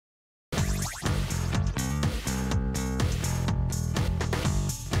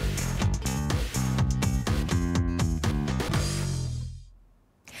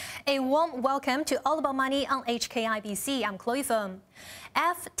A warm welcome to All About Money on HKIBC. I'm Chloe Pham.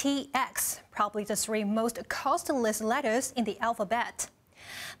 FTX, probably the three most costliest letters in the alphabet.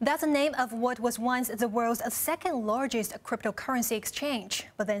 That's the name of what was once the world's second largest cryptocurrency exchange.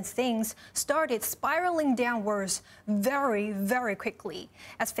 But then things started spiraling downwards very quickly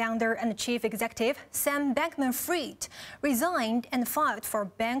as founder and chief executive Sam Bankman-Fried resigned and filed for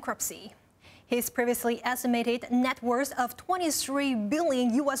bankruptcy. His previously estimated net worth of $23 billion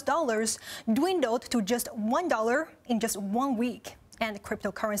dwindled to just $1 in just 1 week, and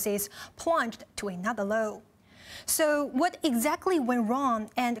cryptocurrencies plunged to another low. So what exactly went wrong,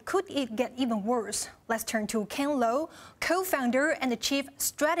 and could it get even worse? Let's turn to Ken Lo, co-founder and the chief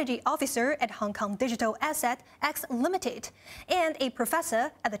strategy officer at Hong Kong Digital Asset X Limited, and a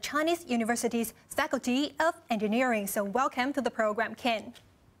professor at the Chinese University's Faculty of Engineering. So welcome to the program, Ken.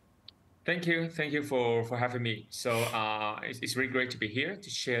 Thank you for having me. So it's really great to be here to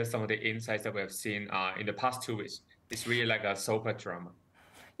share some of the insights that we have seen in the past 2 weeks. It's really like a soap drama.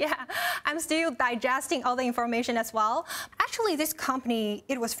 Yeah, I'm still digesting all the information as well. Actually, this company,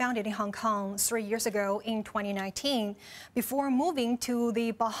 it was founded in Hong Kong 3 years ago in 2019 before moving to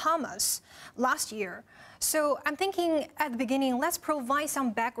the Bahamas last year. So I'm thinking at the beginning, let's provide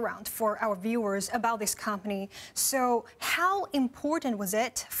some background for our viewers about this company. So how important was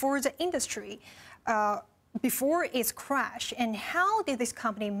it for the industry before its crash, and how did this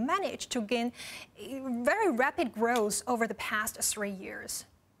company manage to gain very rapid growth over the past 3 years?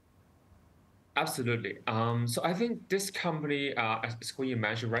 Absolutely. So I think this company, as you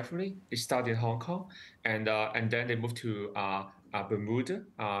mentioned rightfully, it started in Hong Kong, and then they moved to Bermuda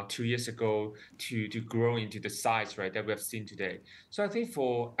 2 years ago to grow into the size that we have seen today. So I think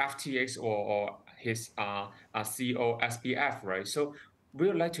for FTX or his CEO SBF, right? So we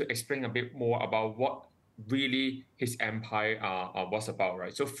would like to explain a bit more about what really his empire was about,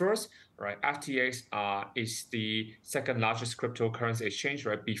 right? So first, right, FTX is the second largest cryptocurrency exchange,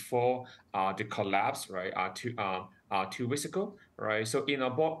 right, before the collapse, right, 2 weeks ago, right? So in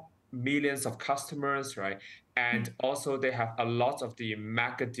about millions of customers, right, and also they have a lot of the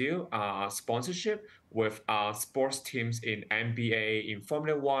mega deal sponsorship with sports teams in NBA, in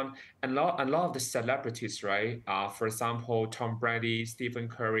Formula One, and a lot of the celebrities, right? For example, Tom Brady, Stephen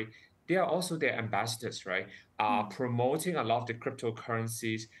Curry. They are also their ambassadors, right? Promoting a lot of the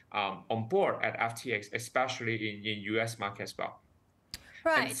cryptocurrencies on board at FTX, especially in US market as well.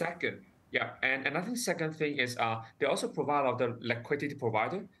 Right. And second, and I think second thing is they also provide a lot of the liquidity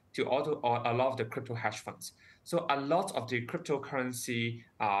provider to a lot of the crypto hedge funds. So a lot of the cryptocurrency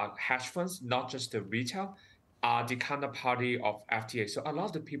hedge funds, not just the retail, are the counterparty of FTX. So a lot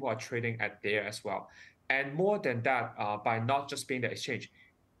of the people are trading at there as well. And more than that, by not just being the exchange,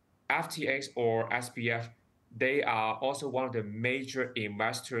 FTX or SBF, they are also one of the major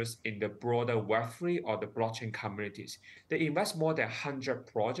investors in the broader Web3 or the blockchain communities. They invest more than 100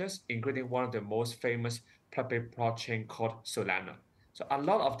 projects, including one of the most famous public blockchain called Solana. So a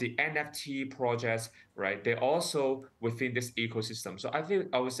lot of the NFT projects, right, they're also within this ecosystem. So I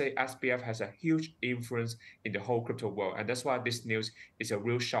would say SBF has a huge influence in the whole crypto world. And that's why this news is a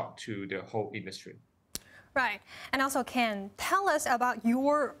real shock to the whole industry. Right. And also, Ken, tell us about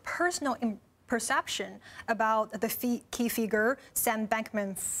your personal perception about the key figure, Sam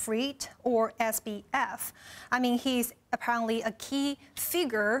Bankman-Fried, or SBF. I mean, he's apparently a key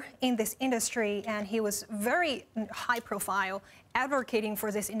figure in this industry, and he was very high profile, advocating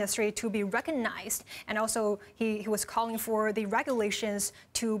for this industry to be recognized. And also, he was calling for the regulations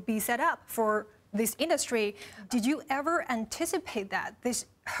to be set up for this industry. Did you ever anticipate that this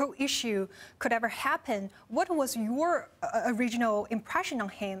whole issue could ever happen? What was your original impression on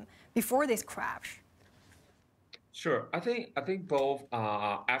him before this crash? Sure, I think both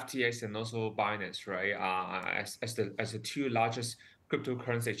FTX and also Binance, right, as the two largest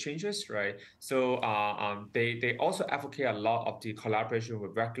cryptocurrency exchanges, right? So they also advocate a lot of the collaboration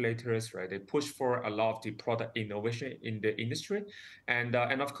with regulators, right? They push for a lot of the product innovation in the industry, and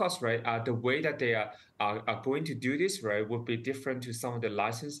of course, right, the way that they are going to do this, right, would be different to some of the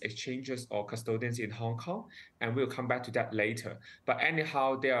licensed exchanges or custodians in Hong Kong, and we'll come back to that later. But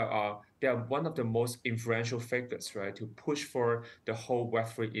anyhow, they are one of the most influential figures, right, to push for the whole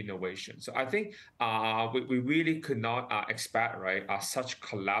Web3 innovation. So I think we really could not expect, right, such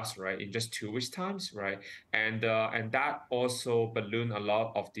collapse, right, in just 2 weeks' times, right, and that also ballooned a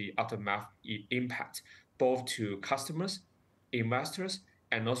lot of the aftermath impact, both to customers, investors,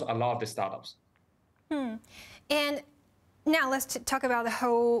 and also a lot of the startups. And now let's talk about the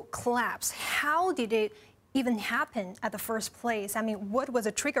whole collapse. How did it even happen at the first place? I mean, what was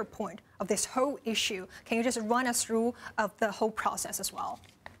the trigger point of this whole issue? Can you just run us through of the whole process as well?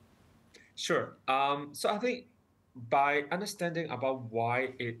 Sure. So I think by understanding about why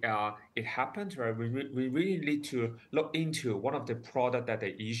it happened, right, we really need to look into one of the product that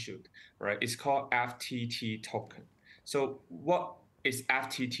they issued, right? It's called FTT token. So what is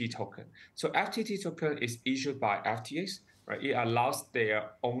FTT token? So FTT token is issued by FTX, right? It allows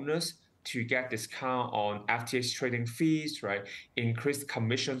their owners to get discount on FTX trading fees, right? Increased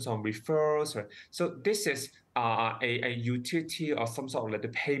commissions on referrals, right? So this is a utility or some sort of like the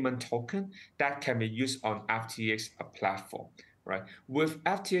payment token that can be used on FTX platform, right? With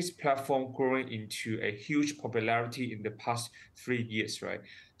FTX platform growing into a huge popularity in the past 3 years, right?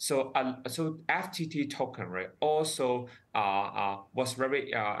 So FTT token, right, also was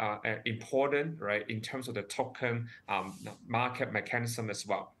very important, right, in terms of the token market mechanism as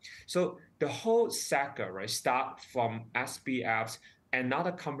well. So the whole saga, right, start from SBF's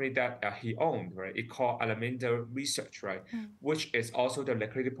another company that he owned, right? It called Alameda Research, right? Which is also the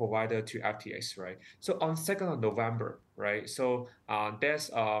liquidity provider to FTX, right? So on 2nd of November, right? So there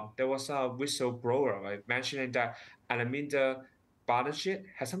was a whistleblower, right, mentioning that Alameda balance sheet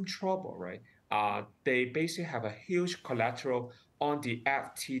has some trouble, right? They basically have a huge collateral on the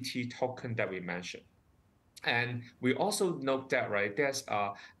FTT token that we mentioned. And we also note that, right, there's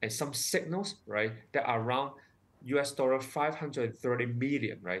some signals, right, that are around US dollar 530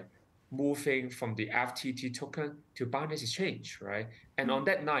 million, right, moving from the FTT token to Binance Exchange, right? And on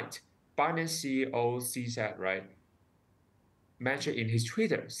that night, Binance CEO sees that, right, mentioned in his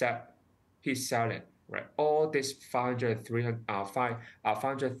Twitter said he's selling, right, all this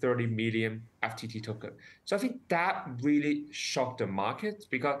 530 million FTT token. So I think that really shocked the market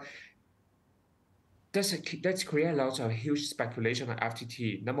because that's create a lot of huge speculation on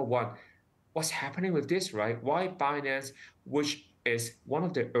FTT. Number one, what's happening with this, right? Why Binance, which is one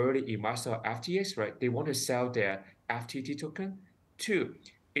of the early investors of FTX, right? They want to sell their FTT token. Two,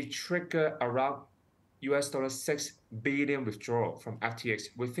 it triggered around US dollar 6 billion withdrawal from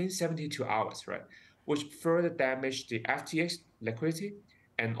FTX within 72 hours, right? Which further damaged the FTX liquidity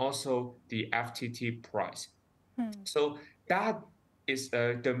and also the FTT price. So that is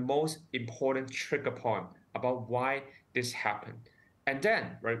the most important trigger point about why this happened. And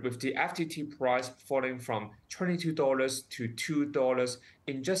then, right, with the FTT price falling from $22 to $2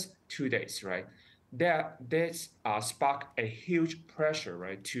 in just 2 days, right, this sparked a huge pressure,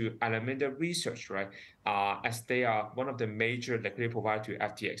 right, to Alameda Research, right, as they are one of the major liquidity providers to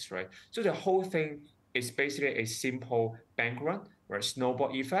FTX, right. So the whole thing is basically a simple bank run, right,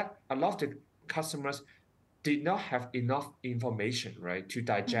 snowball effect. A lot of the customers did not have enough information, right, to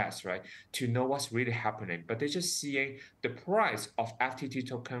digest, right, to know what's really happening. But they're just seeing the price of FTT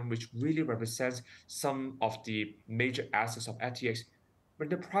token, which really represents some of the major assets of FTX. When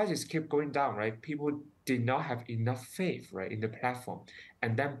the prices keep going down, right, people did not have enough faith, right, in the platform,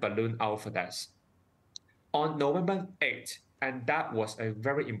 and then balloon out for that. On November 8th, and that was a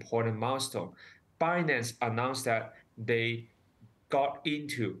very important milestone, Binance announced that they got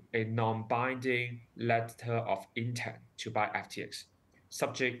into a non-binding letter of intent to buy FTX,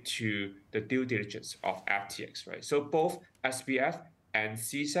 subject to the due diligence of FTX, right? So both SBF and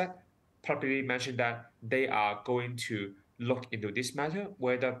CSEC publicly mentioned that they are going to look into this matter,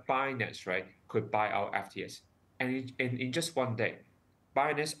 whether Binance, right, could buy out FTX. And in just one day,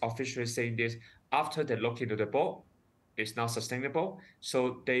 Binance officially saying this after they look into the board, it's not sustainable,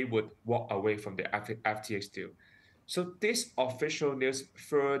 so they would walk away from the FTX deal. So this official news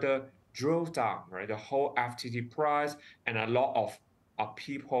further drove down, right, the whole FTT price, and a lot of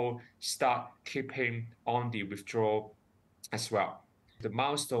people start keeping on the withdrawal as well. The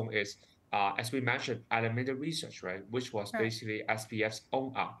milestone is, as we mentioned, Alameda Research, right, which was basically SBF's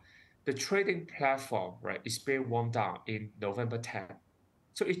own arm. The trading platform, right, is being wound down in November 10th.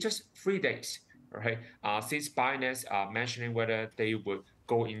 So it's just 3 days, right? Since Binance mentioning whether they would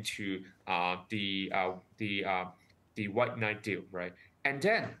go into the white knight deal, right? And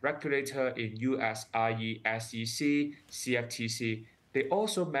then regulator in US, i.e. SEC, CFTC, they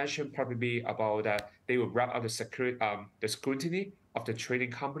also mentioned probably about that they will wrap up the scrutiny of the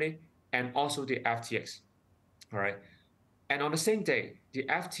trading company and also the FTX, all right? And on the same day, the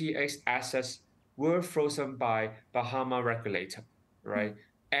FTX assets were frozen by Bahama regulator, right?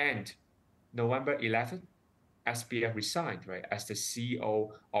 And November 11th, SBF resigned, right, as the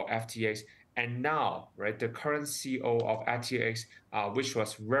CEO of FTX. And now, right, the current CEO of FTX, which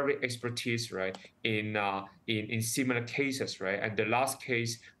was very expertise, right, in similar cases, right. And the last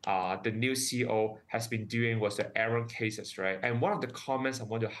case, the new CEO has been doing was the Aaron cases, right. And one of the comments I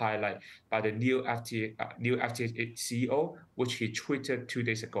want to highlight by the new FTX CEO, which he tweeted 2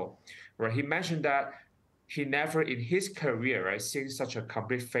 days ago, right, he mentioned that he never in his career, right, seen such a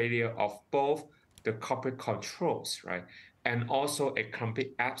complete failure of both the corporate controls, right, and also a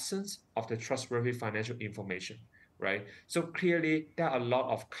complete absence of the trustworthy financial information, right? So clearly, there are a lot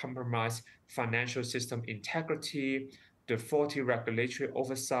of compromised financial system integrity, the faulty regulatory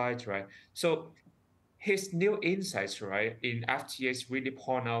oversight, right? So his new insights, right, in FTX really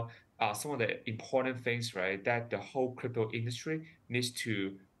point out some of the important things, right, that the whole crypto industry needs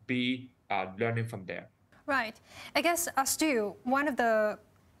to be learning from there. Right. I guess, Stu, one of the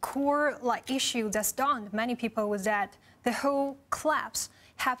core issues that stunned many people was that the whole collapse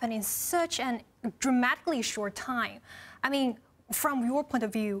happened in such an dramatically short time. I mean, from your point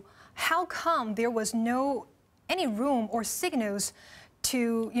of view, how come there was no any room or signals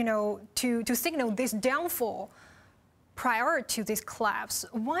to to signal this downfall prior to this collapse?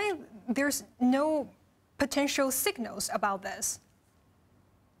 Why there's no potential signals about this?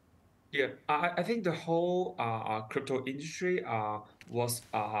 Yeah, I think the whole crypto industry was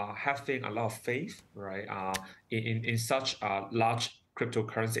having a lot of faith, right, in such large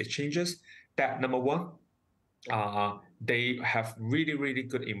cryptocurrency exchanges that number one, they have really, really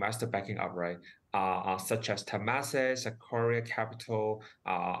good investor backing up, right? Such as Temasek, Sequoia Capital,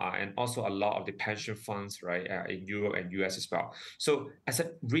 and also a lot of the pension funds, right, in Europe and US as well. So as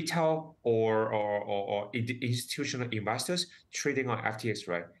a retail or institutional investors trading on FTX,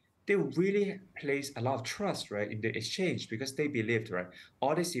 right, they really place a lot of trust, right, in the exchange because they believed, right,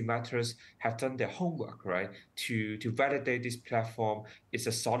 all these investors have done their homework, right, to validate this platform is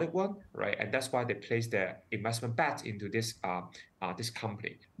a solid one, right, and that's why they place their investment bet into this this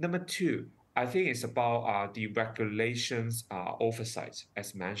company. Number two, I think it's about the regulations oversight,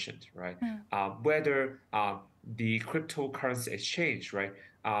 as mentioned, right? Whether the cryptocurrency exchange, right,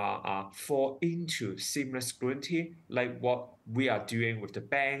 fall into similar scrutiny like what we are doing with the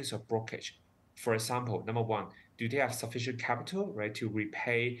banks or brokerage. For example, number one, do they have sufficient capital, right, to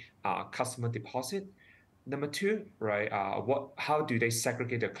repay customer deposit? Number two, right, how do they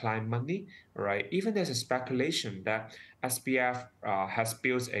segregate the client money, right? Even there's a speculation that SBF has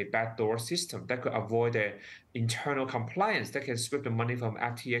built a backdoor system that could avoid the internal compliance that can sweep the money from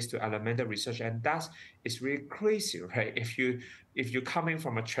FTX to Alameda Research, and that is really crazy, right? If you're coming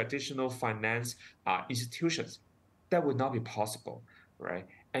from a traditional finance institutions, that would not be possible, right?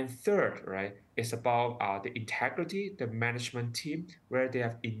 And third, right, is about the integrity, the management team, where they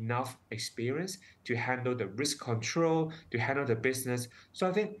have enough experience to handle the risk control, to handle the business. So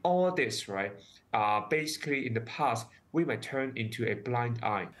I think all this, right, basically in the past, we might turn into a blind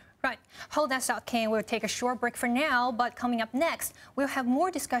eye. Right. Hold that thought, Ken. We'll take a short break for now, but coming up next, we'll have more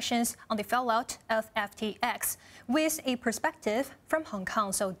discussions on the fallout of FTX with a perspective from Hong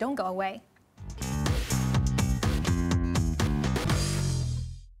Kong, so don't go away.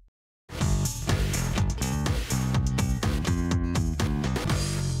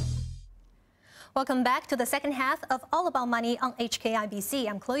 Welcome back to the second half of All About Money on HKIBC.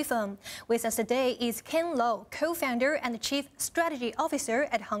 I'm Chloe Pham. With us today is Ken Lo, co-founder and chief strategy officer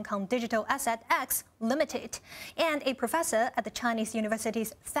at Hong Kong Digital Asset X Limited, and a professor at the Chinese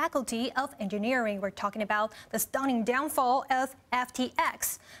University's Faculty of Engineering. We're talking about the stunning downfall of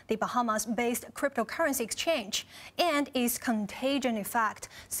FTX, the Bahamas-based cryptocurrency exchange, and its contagion effect.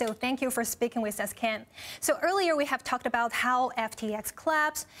 So thank you for speaking with us, Ken. So earlier we have talked about how FTX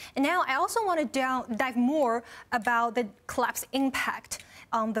collapsed, and now I also want to dive more about the collapse impact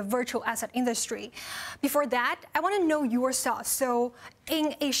on the virtual asset industry. Before that, I want to know your thoughts. So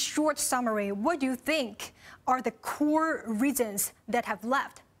in a short summary, what do you think are the core reasons that have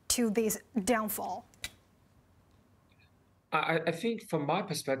led to this downfall? I think from my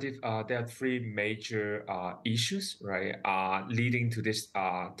perspective, there are three major issues, right, leading to this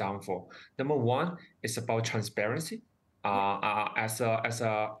downfall. Number one is about transparency. As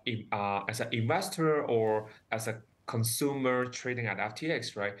an investor or as a consumer trading at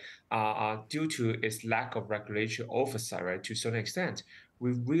FTX, right, due to its lack of regulatory oversight, right, to a certain extent,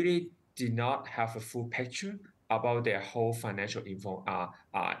 we really did not have a full picture about their whole financial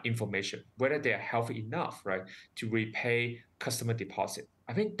information, whether they are healthy enough, right, to repay customer deposit.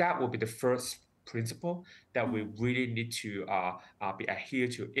 I think that will be the first principle that we really need to be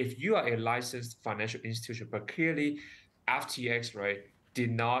adhered to. If you are a licensed financial institution, but clearly FTX, right,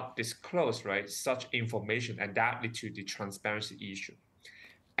 did not disclose, right, such information, and that led to the transparency issue.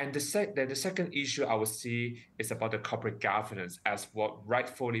 And the second issue I would see is about the corporate governance, as what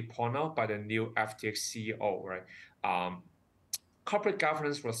rightfully pointed out by the new FTX CEO, right? Corporate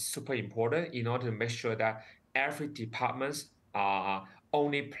governance was super important in order to make sure that every department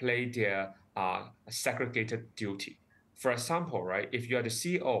only play their segregated duty. For example, right, if you are the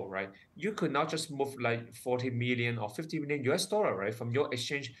CEO, right, you could not just move like 40 million or 50 million US dollar, right, from your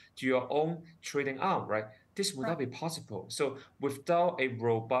exchange to your own trading arm, right? This would not be possible. So without a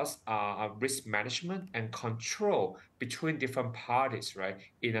robust risk management and control between different parties, right,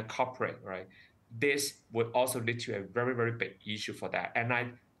 in a corporate, right, this would also lead to a very, very big issue for that. And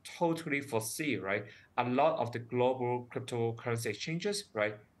I totally foresee, right, a lot of the global cryptocurrency exchanges,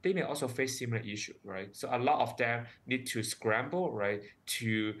 right, they may also face similar issue, right? So a lot of them need to scramble, right,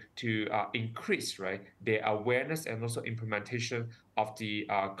 to increase, right, their awareness and also implementation of the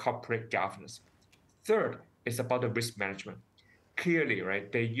corporate governance. Third is about the risk management. Clearly,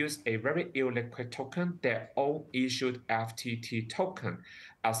 right, they use a very illiquid token, their own issued FTT token,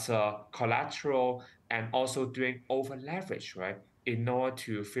 as a collateral and also doing over leverage, right, in order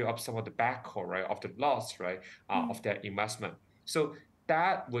to fill up some of the backcourt, right, of the loss, right, of their investment. So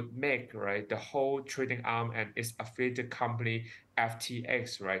that would make, right, the whole trading arm and its affiliated company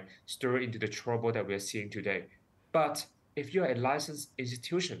FTX, right, stir into the trouble that we're seeing today. But if you're a licensed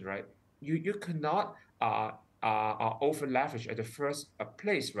institution, right, you cannot over leverage at the first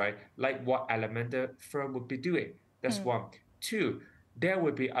place, right? Like what Alameda firm would be doing. That's one. Two, there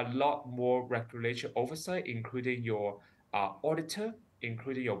will be a lot more regulatory oversight, including your auditor,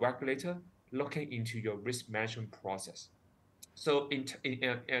 including your regulator, looking into your risk management process. So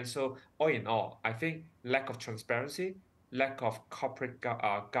and so all in all, I think lack of transparency, lack of corporate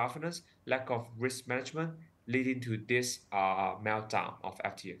governance, lack of risk management, leading to this meltdown of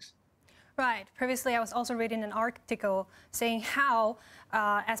FTX. Right. Previously, I was also reading an article saying how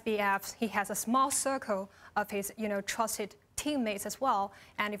SBF, he has a small circle of his, trusted teammates as well.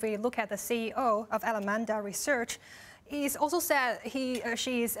 And if we look at the CEO of Alameda Research, he's also said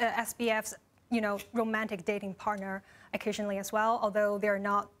she is SBF's, romantic dating partner occasionally as well, although they're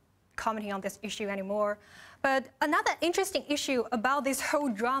not commenting on this issue anymore. But another interesting issue about this whole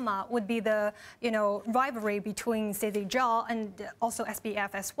drama would be the, rivalry between CZ Zhao and also SBF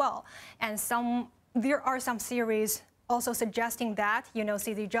as well. And there are some theories also suggesting that,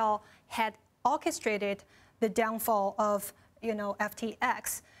 CZ Zhao had orchestrated the downfall of,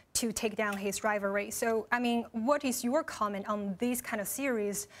 FTX to take down his rivalry. So, I mean, what is your comment on these kind of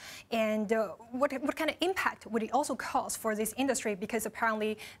theories, and what kind of impact would it also cause for this industry? Because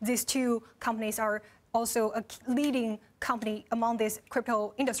apparently these two companies are also a leading company among this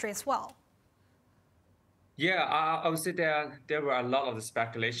crypto industry as well. Yeah, I would say there were a lot of the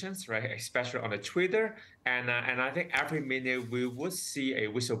speculations, right? Especially on the Twitter, and I think every minute we would see a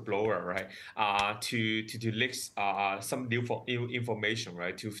whistleblower, right? To leak some new information,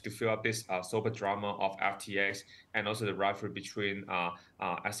 right? To fill up this sober drama of FTX and also the rivalry between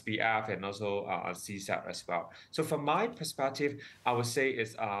SBF and also CSAT as well. So from my perspective, I would say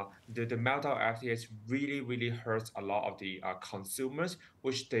is the meltdown of FTX really hurts a lot of the consumers,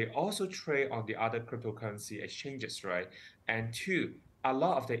 which they also trade on the other cryptocurrency exchanges, right? And two, a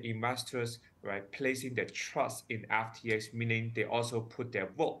lot of the investors, right, placing their trust in FTX, meaning they also put their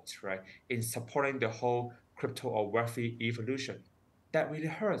votes, right, in supporting the whole crypto or Web3 evolution. That really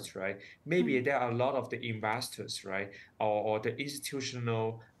hurts, right? Maybe there are a lot of the investors, right, or the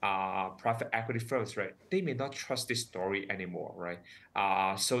institutional private equity firms, right? They may not trust this story anymore, right?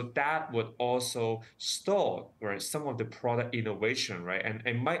 So that would also stall, right, some of the product innovation, right, and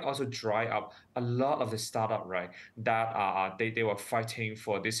it might also dry up a lot of the startup, right, that they were fighting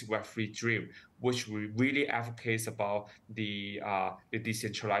for this Web3 dream, which really advocates about the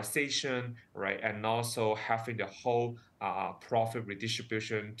decentralization, right, and also having the whole profit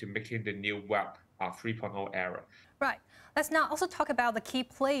redistribution to making the new Web 3.0 era. Right. Let's now also talk about the key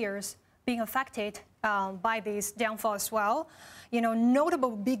players being affected by this downfall as well.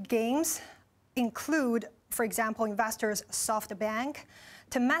 Notable big games include, for example, investors SoftBank,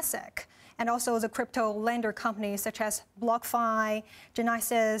 Temasek, and also the crypto lender companies such as BlockFi,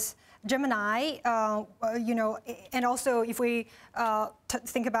 Genesis, Gemini, and also if we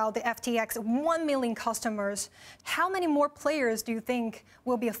think about the FTX, 1 million customers, how many more players do you think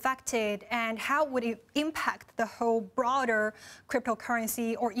will be affected, and how would it impact the whole broader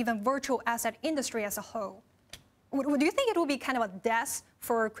cryptocurrency or even virtual asset industry as a whole? Do you think it will be kind of a death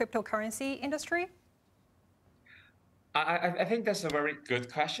for cryptocurrency industry? I think that's a very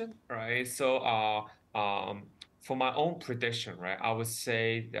good question, right? So for my own prediction, right, I would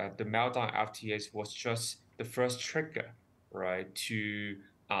say that the meltdown FTX was just the first trigger, right, to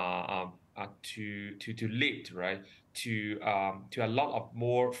lead, right, to a lot of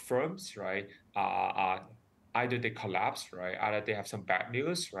more firms, right, either they collapse, right, either they have some bad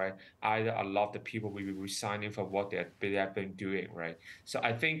news, right, either a lot of the people will be resigning from what they have been doing, right. So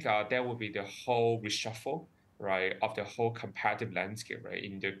I think there will be the whole reshuffle, right, of the whole competitive landscape, right,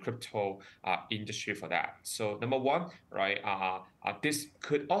 in the crypto industry for that. So number one, right, this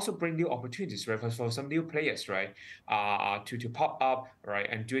could also bring new opportunities, right, for some new players, right, to pop up, right,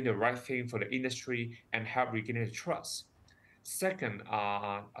 and doing the right thing for the industry and help regaining the trust. Second,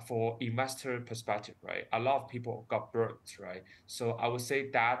 for investor perspective, right, a lot of people got burnt, right? So I would say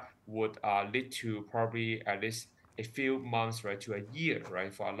that would lead to probably at least a few months, right, to a year,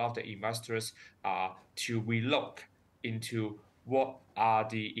 right, for a lot of the investors to relook into what are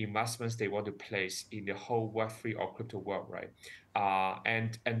the investments they want to place in the whole Web3 or crypto world, right?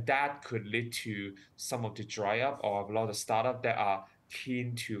 And that could lead to some of the dry up or a lot of startups that are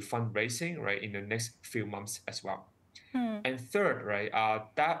keen to fundraising, right, in the next few months as well. And third, right,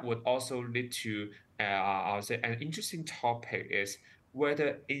 that would also lead to, I would say, an interesting topic is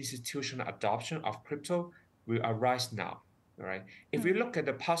whether institutional adoption of crypto will arise now, right? If we look at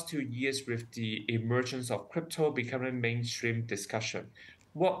the past 2 years with the emergence of crypto becoming mainstream discussion,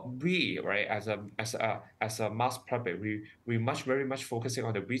 what we, right, as a mass public, we very much focusing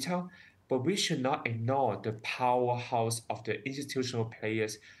on the retail, but we should not ignore the powerhouse of the institutional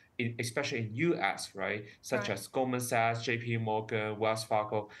players especially in US, right, such as Goldman Sachs, JP Morgan, Wells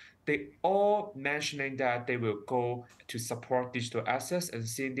Fargo, they all mentioning that they will go to support digital assets and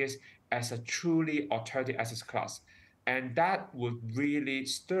seeing this as a truly alternative assets class. And that would really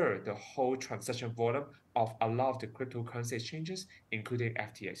stir the whole transaction volume of a lot of the cryptocurrency exchanges, including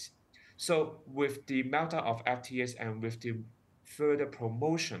FTX. So with the meltdown of FTX and with the further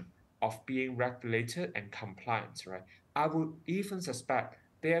promotion of being regulated and compliant, right, I would even suspect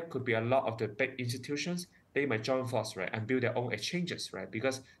there could be a lot of the big institutions, they might join force, right, and build their own exchanges, right,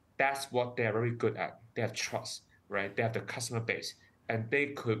 because that's what they're very good at. They have trust, right, they have the customer base, and they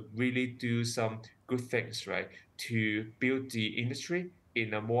could really do some good things, right, to build the industry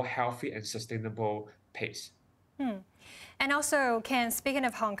in a more healthy and sustainable pace. And also, Ken, speaking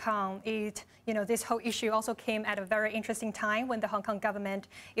of Hong Kong, this whole issue also came at a very interesting time when the Hong Kong government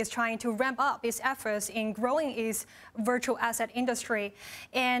is trying to ramp up its efforts in growing its virtual asset industry.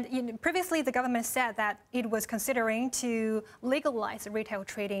 And previously, the government said that it was considering to legalize retail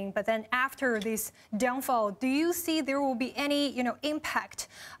trading. But then after this downfall, do you see there will be any impact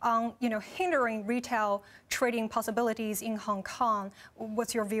on hindering retail trading possibilities in Hong Kong?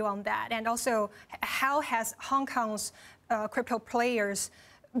 What's your view on that? And also, how has Hong Kong's crypto players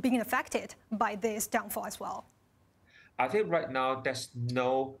being affected by this downfall as well? I think right now there's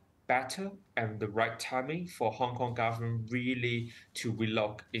no better and the right timing for Hong Kong government really to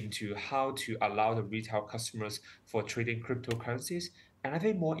relook into how to allow the retail customers for trading cryptocurrencies. And I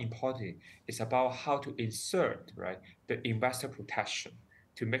think more importantly, it's about how to insert, right, the investor protection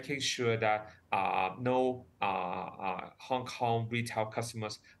to making sure that no Hong Kong retail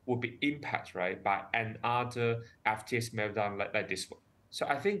customers will be impacted, right, by another FTX meltdown like this one. So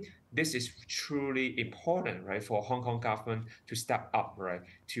I think this is truly important, right, for Hong Kong government to step up, right,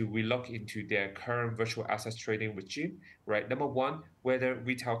 to relook into their current virtual assets trading regime, right. Number one, whether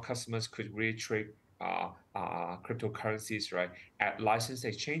retail customers could really trade cryptocurrencies, right, at licensed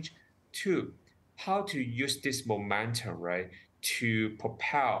exchange. Two, how to use this momentum, right, to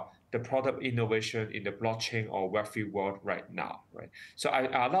propel the product innovation in the blockchain or Web3 world right now, right? So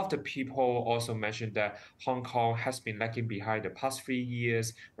a lot of the people also mentioned that Hong Kong has been lagging behind the past 3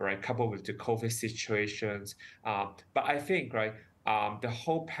 years, right, coupled with the COVID situations. But I think, right, the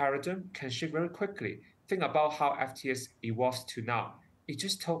whole paradigm can shift very quickly. Think about how FTS evolves to now. It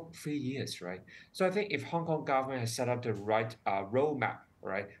just took 3 years, right? So I think if Hong Kong government has set up the right roadmap,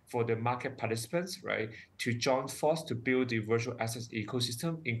 right, for the market participants, right, to join force to build the virtual assets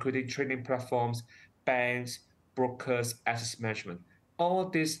ecosystem, including trading platforms, banks, brokers, asset management. All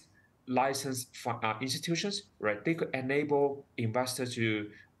these licensed institutions, right, they could enable investors to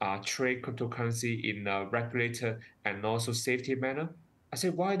trade cryptocurrency in a regulated and also safety manner. I say,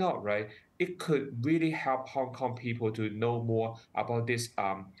 why not, right? It could really help Hong Kong people to know more about this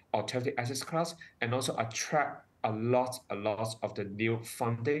alternative assets class and also attract a lot of the new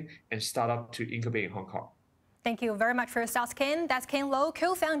funding and startup to incubate in Hong Kong. Thank you very much for your thoughts, Ken. That's Ken Lo,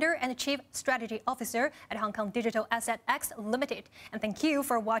 co-founder and Chief Strategy Officer at Hong Kong Digital Asset X Limited. And thank you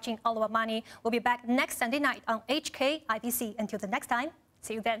for watching All About Money. We'll be back next Sunday night on HKIBC. Until the next time,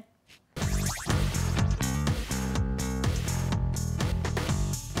 see you then.